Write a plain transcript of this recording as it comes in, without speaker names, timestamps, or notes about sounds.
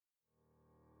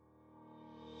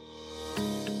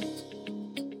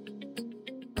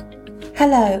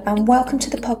Hello and welcome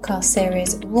to the podcast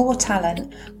series Raw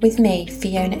Talent with me,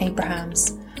 Fiona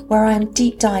Abrahams, where I am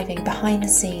deep diving behind the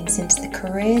scenes into the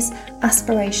careers,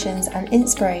 aspirations and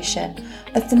inspiration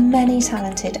of the many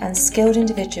talented and skilled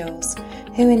individuals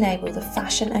who enable the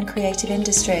fashion and creative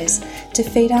industries to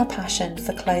feed our passion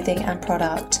for clothing and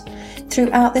product.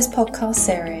 Throughout this podcast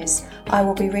series, I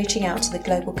will be reaching out to the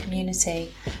global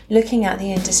community, looking at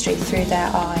the industry through their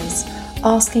eyes,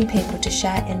 asking people to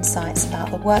share insights about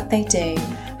the work they do,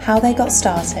 how they got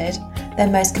started, their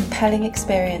most compelling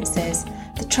experiences,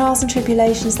 the trials and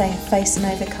tribulations they have faced and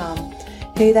overcome,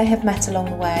 who they have met along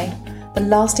the way, the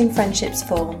lasting friendships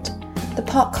formed, the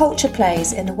part culture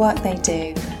plays in the work they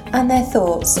do, and their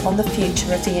thoughts on the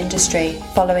future of the industry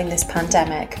following this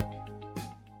pandemic.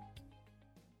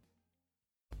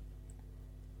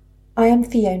 I am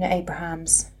Fiona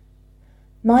Abrahams.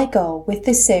 My goal with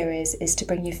this series is to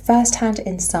bring you first-hand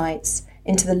insights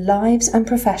into the lives and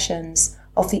professions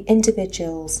of the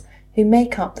individuals who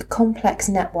make up the complex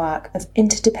network of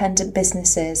interdependent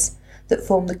businesses that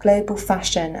form the global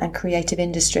fashion and creative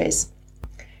industries.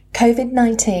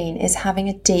 COVID-19 is having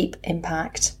a deep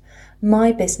impact.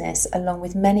 My business, along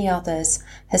with many others,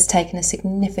 has taken a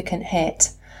significant hit,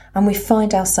 and we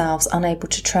find ourselves unable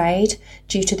to trade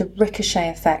due to the ricochet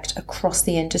effect across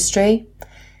the industry.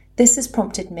 This has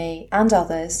prompted me and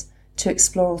others to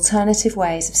explore alternative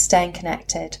ways of staying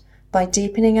connected by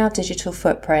deepening our digital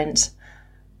footprint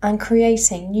and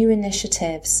creating new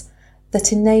initiatives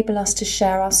that enable us to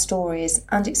share our stories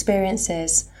and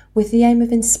experiences with the aim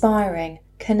of inspiring,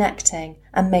 connecting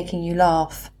and making you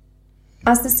laugh.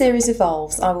 As the series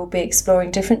evolves, I will be exploring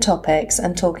different topics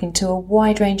and talking to a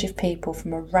wide range of people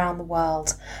from around the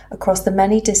world across the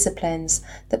many disciplines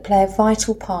that play a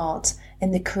vital part in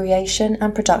the creation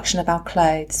and production of our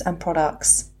clothes and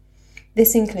products.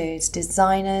 This includes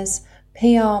designers,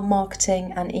 PR,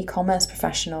 marketing and e-commerce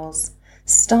professionals,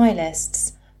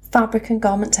 stylists, fabric and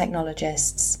garment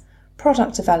technologists,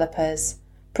 product developers,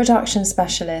 production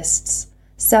specialists,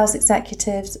 sales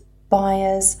executives,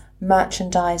 buyers,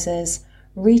 merchandisers,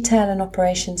 retail and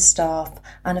operations staff,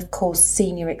 and of course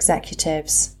senior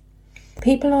executives.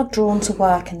 People are drawn to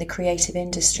work in the creative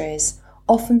industries,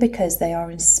 often because they are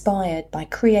inspired by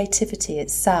creativity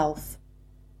itself.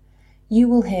 You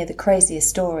will hear the craziest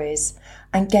stories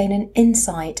and gain an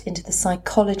insight into the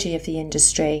psychology of the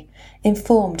industry,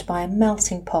 informed by a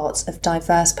melting pot of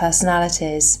diverse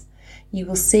personalities. You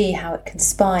will see how it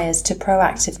conspires to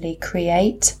proactively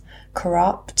create,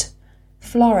 corrupt,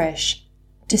 flourish,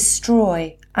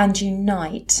 destroy and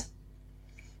unite.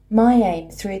 My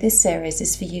aim through this series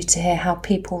is for you to hear how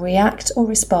people react or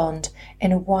respond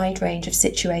in a wide range of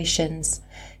situations,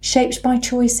 shaped by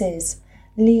choices,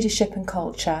 leadership and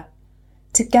culture.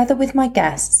 Together with my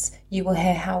guests, you will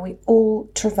hear how we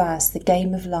all traverse the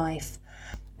game of life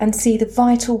and see the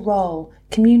vital role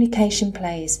communication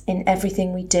plays in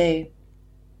everything we do.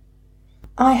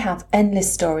 I have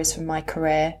endless stories from my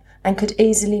career and could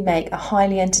easily make a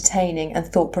highly entertaining and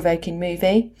thought-provoking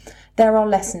movie. There are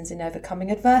lessons in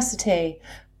overcoming adversity,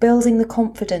 building the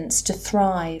confidence to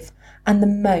thrive, and the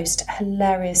most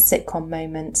hilarious sitcom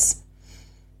moments.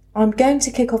 I'm going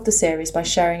to kick off the series by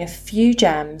sharing a few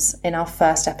gems in our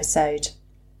first episode.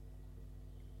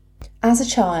 As a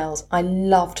child, I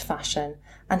loved fashion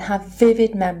and have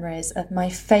vivid memories of my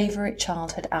favourite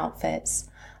childhood outfits,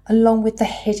 along with the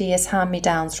hideous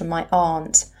hand-me-downs from my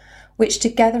aunt, which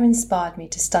together inspired me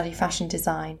to study fashion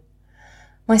design.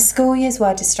 My school years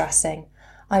were distressing.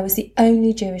 I was the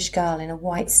only Jewish girl in a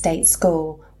white state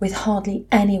school with hardly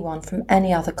anyone from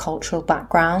any other cultural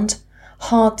background.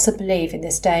 Hard to believe in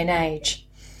this day and age.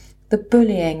 The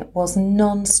bullying was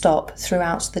non-stop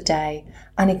throughout the day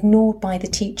and ignored by the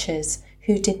teachers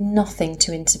who did nothing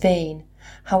to intervene.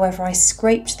 However, I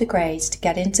scraped the grades to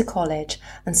get into college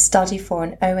and study for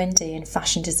an OND in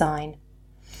fashion design.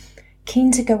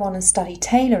 Keen to go on and study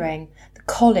tailoring, the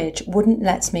college wouldn't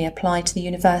let me apply to the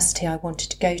university I wanted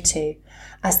to go to,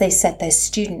 as they said their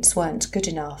students weren't good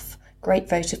enough. Great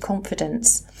vote of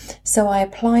confidence. So I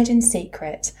applied in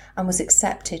secret and was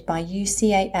accepted by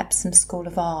UCA Epsom School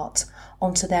of Art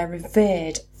onto their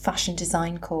revered fashion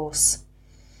design course.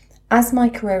 As my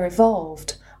career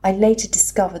evolved, I later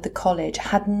discovered the college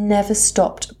had never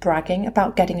stopped bragging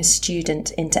about getting a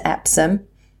student into Epsom.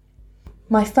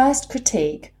 My first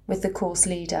critique with the course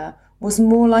leader was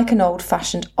more like an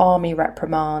old-fashioned army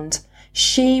reprimand.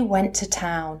 She went to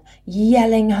town,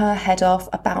 yelling her head off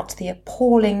about the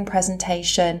appalling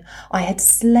presentation I had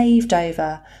slaved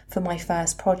over for my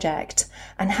first project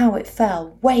and how it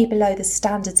fell way below the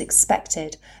standards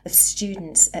expected of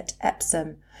students at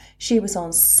Epsom. She was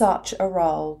on such a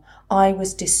roll. I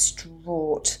was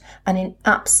distraught and in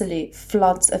absolute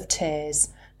floods of tears.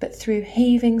 But through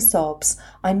heaving sobs,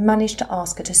 I managed to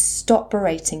ask her to stop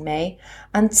berating me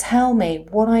and tell me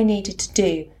what I needed to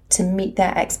do to meet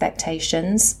their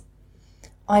expectations.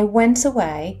 I went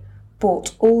away,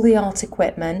 bought all the art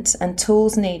equipment and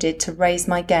tools needed to raise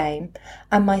my game,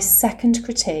 and my second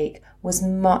critique was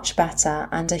much better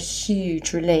and a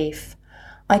huge relief.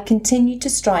 I continued to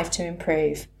strive to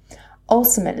improve,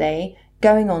 ultimately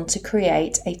going on to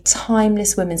create a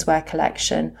timeless women's wear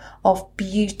collection of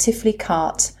beautifully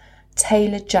cut,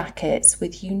 tailored jackets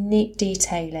with unique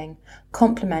detailing,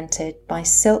 complemented by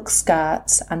silk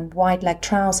skirts and wide-leg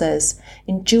trousers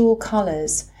in dual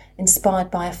colours, inspired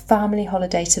by a family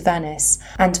holiday to Venice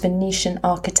and Venetian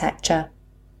architecture.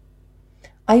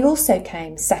 I also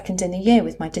came second in the year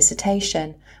with my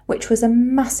dissertation, which was a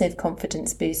massive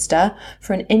confidence booster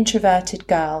for an introverted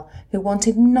girl who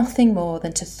wanted nothing more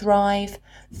than to thrive,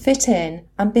 fit in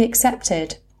and be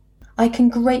accepted. I can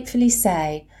gratefully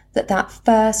say that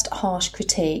first harsh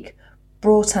critique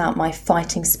brought out my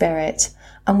fighting spirit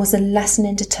and was a lesson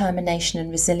in determination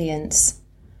and resilience.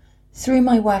 Through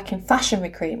my work in fashion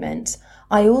recruitment,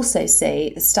 I also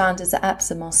see the standards at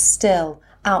Epsom are still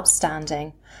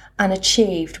outstanding and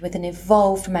achieved with an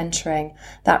evolved mentoring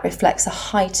that reflects a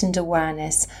heightened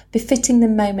awareness befitting the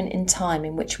moment in time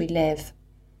in which we live.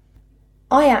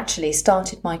 I actually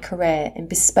started my career in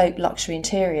bespoke luxury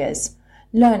interiors,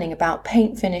 learning about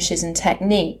paint finishes and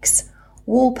techniques,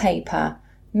 wallpaper,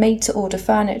 made-to-order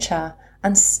furniture,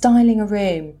 and styling a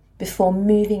room before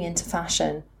moving into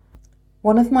fashion.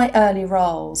 One of my early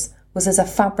roles was as a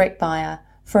fabric buyer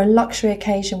for a luxury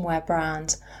occasion wear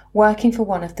brand, working for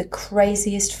one of the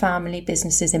craziest family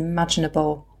businesses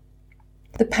imaginable.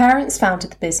 The parents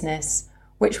founded the business,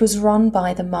 which was run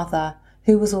by the mother,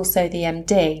 who was also the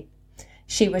MD.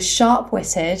 She was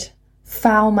sharp-witted,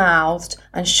 foul-mouthed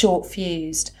and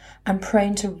short-fused, and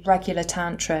prone to regular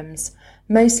tantrums,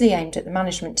 mostly aimed at the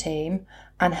management team,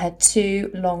 and had two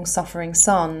long-suffering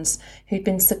sons who'd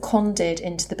been seconded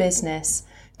into the business,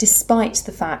 despite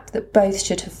the fact that both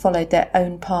should have followed their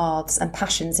own paths and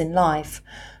passions in life,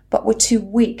 but were too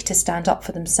weak to stand up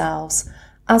for themselves.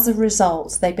 As a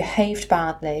result, they behaved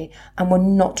badly and were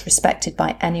not respected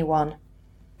by anyone.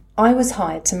 I was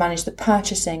hired to manage the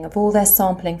purchasing of all their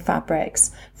sampling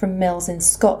fabrics from mills in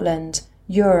Scotland,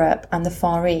 Europe and the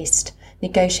Far East,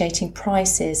 negotiating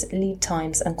prices, lead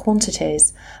times and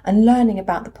quantities, and learning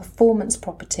about the performance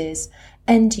properties,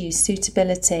 end-use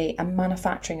suitability and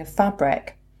manufacturing of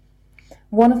fabric.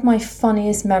 One of my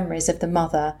funniest memories of the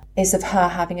mother is of her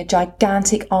having a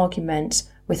gigantic argument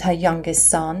with her youngest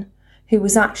son, who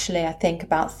was actually, I think,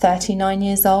 about 39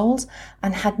 years old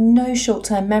and had no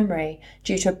short-term memory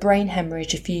due to a brain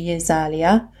hemorrhage a few years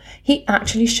earlier. He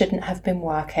actually shouldn't have been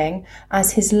working,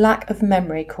 as his lack of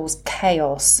memory caused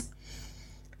chaos.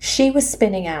 She was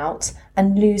spinning out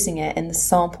and losing it in the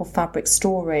sample fabric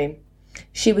storeroom.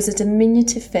 She was a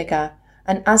diminutive figure,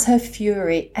 and as her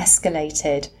fury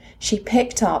escalated, she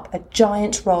picked up a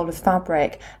giant roll of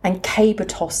fabric and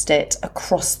caber-tossed it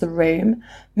across the room,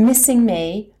 missing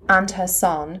me and her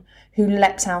son, who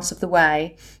leapt out of the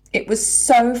way. It was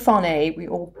so funny, we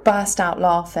all burst out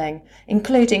laughing,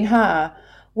 including her,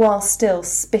 while still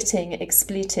spitting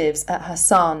expletives at her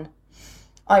son.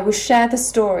 I will share the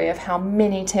story of how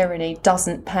mini tyranny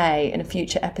doesn't pay in a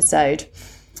future episode.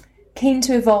 Keen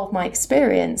to evolve my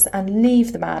experience and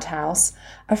leave the madhouse,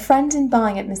 a friend in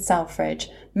buying at Miss Selfridge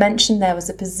mentioned there was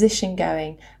a position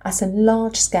going at a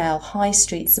large-scale high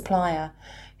street supplier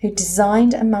who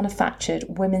designed and manufactured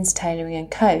women's tailoring and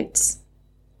coats.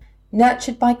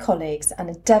 Nurtured by colleagues and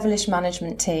a devilish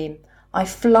management team, I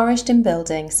flourished in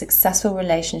building successful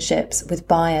relationships with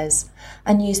buyers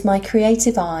and used my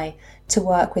creative eye to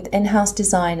work with in-house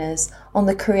designers on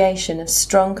the creation of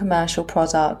strong commercial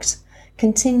product,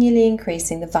 continually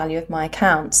increasing the value of my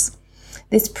accounts.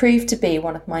 This proved to be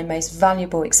one of my most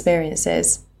valuable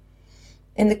experiences.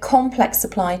 In the complex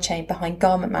supply chain behind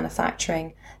garment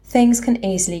manufacturing, things can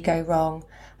easily go wrong,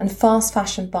 and fast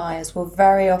fashion buyers were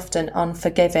very often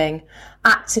unforgiving,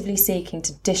 actively seeking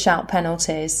to dish out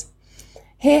penalties.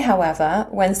 Here, however,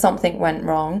 when something went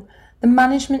wrong, the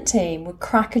management team would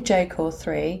crack a joke or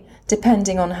three,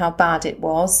 depending on how bad it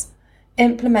was,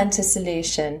 implement a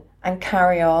solution and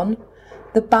carry on.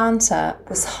 The banter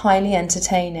was highly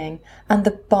entertaining and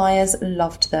the buyers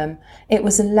loved them. It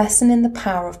was a lesson in the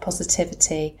power of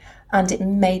positivity and it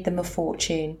made them a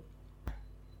fortune.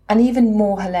 An even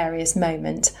more hilarious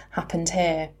moment happened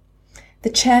here. The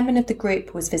chairman of the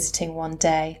group was visiting one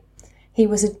day. He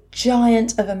was a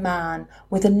giant of a man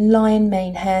with a lion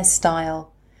mane hairstyle.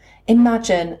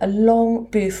 Imagine a long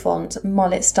bouffant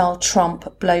mullet-style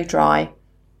Trump blow-dry.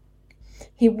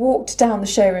 He walked down the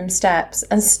showroom steps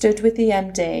and stood with the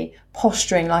MD,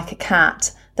 posturing like a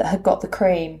cat that had got the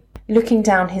cream, looking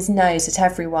down his nose at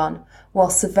everyone while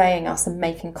surveying us and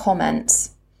making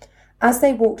comments. As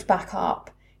they walked back up,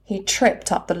 he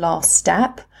tripped up the last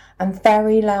step and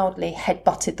very loudly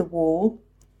headbutted the wall.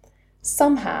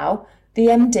 Somehow, the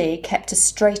MD kept a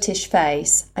straightish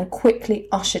face and quickly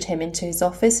ushered him into his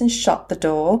office and shut the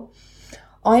door.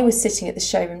 I was sitting at the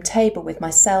showroom table with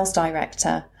my sales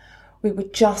director. We were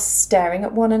just staring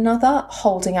at one another,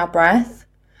 holding our breath.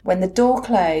 When the door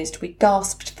closed, we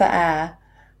gasped for air,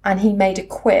 and he made a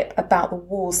quip about the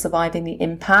wall surviving the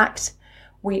impact.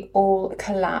 We all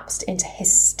collapsed into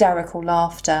hysterical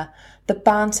laughter. The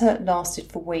banter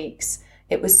lasted for weeks.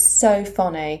 It was so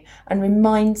funny and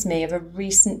reminds me of a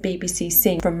recent BBC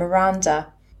scene from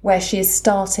Miranda, where she is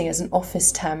starting as an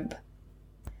office temp.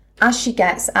 As she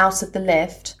gets out of the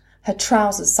lift, her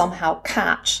trousers somehow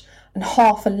catch and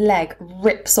half a leg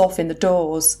rips off in the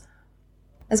doors.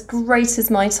 As great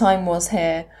as my time was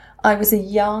here, I was a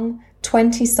young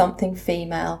 20-something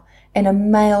female in a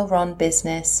male-run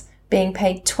business, being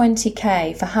paid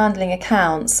 20k for handling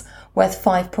accounts worth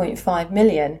 5.5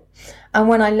 million. And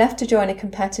when I left to join a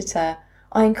competitor,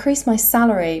 I increased my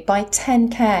salary by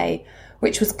 10k,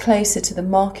 which was closer to the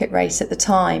market rate at the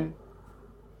time.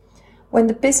 When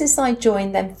the business I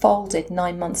joined then folded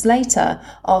 9 months later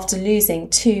after losing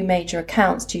 2 major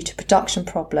accounts due to production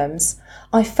problems,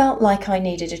 I felt like I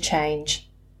needed a change.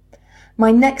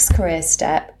 My next career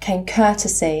step came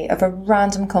courtesy of a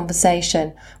random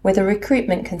conversation with a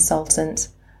recruitment consultant.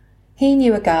 He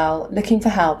knew a girl looking for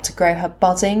help to grow her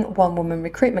budding one-woman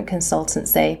recruitment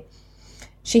consultancy.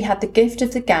 She had the gift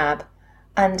of the gab,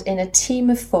 and in a team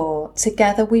of 4,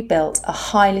 together we built a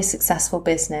highly successful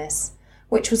business,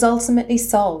 which was ultimately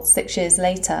sold 6 years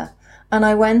later, and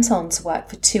I went on to work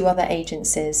for 2 other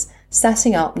agencies,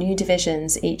 setting up new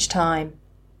divisions each time.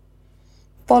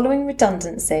 Following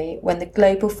redundancy, when the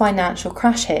global financial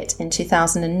crash hit in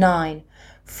 2009,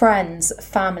 friends,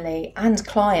 family and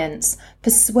clients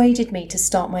persuaded me to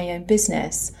start my own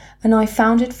business, and I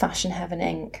founded Fashion Heaven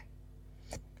Inc.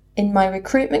 In my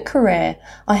recruitment career,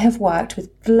 I have worked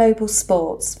with global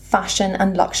sports, fashion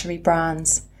and luxury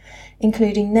brands,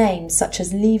 including names such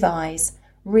as Levi's,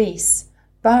 Reiss,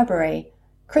 Burberry,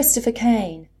 Christopher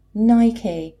Kane,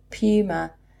 Nike,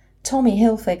 Puma, Tommy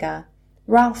Hilfiger,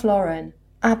 Ralph Lauren,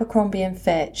 Abercrombie &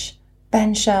 Fitch,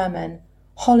 Ben Sherman,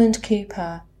 Holland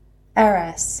Cooper,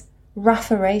 Eres,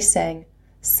 Rafa Racing,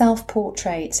 Self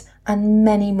Portrait, and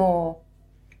many more.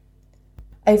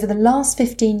 Over the last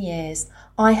 15 years,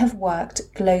 I have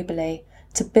worked globally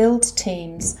to build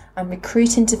teams and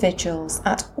recruit individuals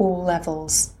at all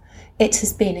levels. It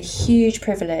has been a huge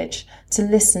privilege to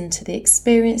listen to the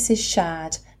experiences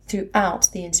shared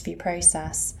throughout the interview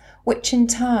process, which in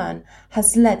turn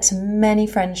has led to many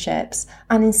friendships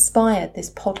and inspired this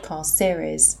podcast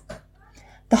series.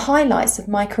 The highlights of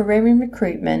my career in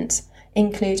recruitment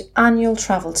include annual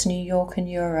travel to New York and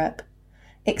Europe,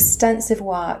 extensive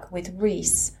work with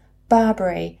Reiss,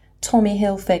 Burberry, Tommy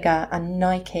Hilfiger and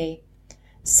Nike.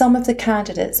 Some of the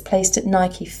candidates placed at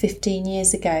Nike 15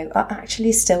 years ago are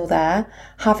actually still there,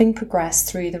 having progressed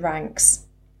through the ranks.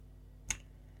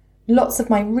 Lots of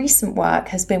my recent work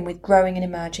has been with growing and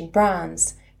emerging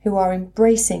brands who are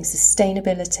embracing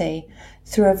sustainability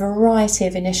through a variety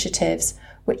of initiatives,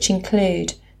 which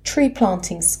include tree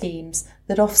planting schemes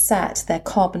that offset their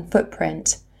carbon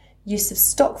footprint, use of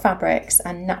stock fabrics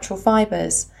and natural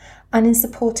fibres, and in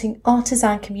supporting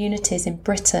artisan communities in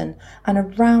Britain and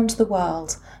around the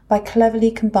world by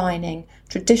cleverly combining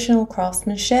traditional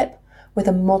craftsmanship with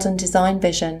a modern design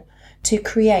vision to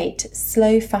create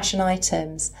slow fashion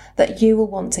items that you will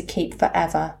want to keep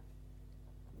forever.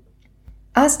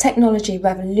 As technology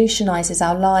revolutionises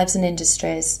our lives and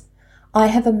industries, I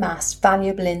have amassed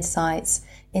valuable insights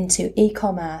into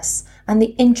e-commerce and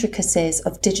the intricacies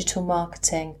of digital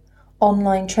marketing,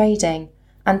 online trading,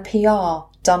 and PR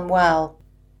done well.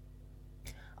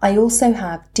 I also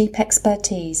have deep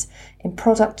expertise in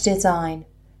product design,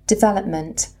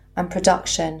 development, and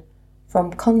production,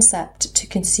 from concept to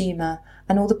consumer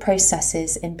and all the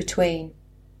processes in between.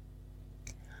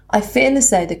 I feel as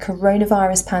though the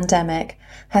coronavirus pandemic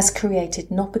has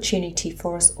created an opportunity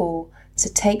for us all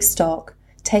to take stock,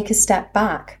 take a step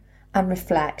back and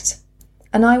reflect.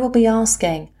 And I will be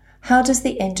asking, how does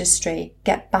the industry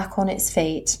get back on its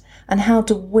feet? And how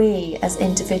do we as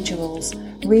individuals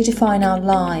redefine our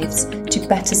lives to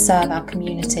better serve our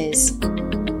communities?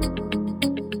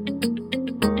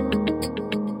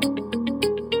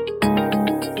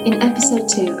 In episode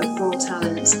 2 of Raw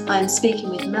Talent, I am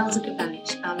speaking with Melda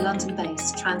Gabench, our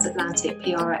London-based transatlantic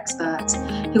PR expert,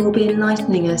 who will be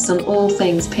enlightening us on all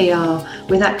things PR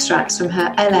with extracts from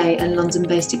her LA and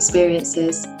London-based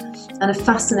experiences, and a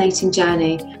fascinating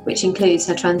journey which includes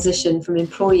her transition from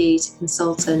employee to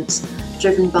consultant,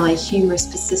 driven by humorous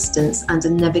persistence and a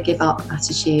never give up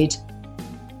attitude.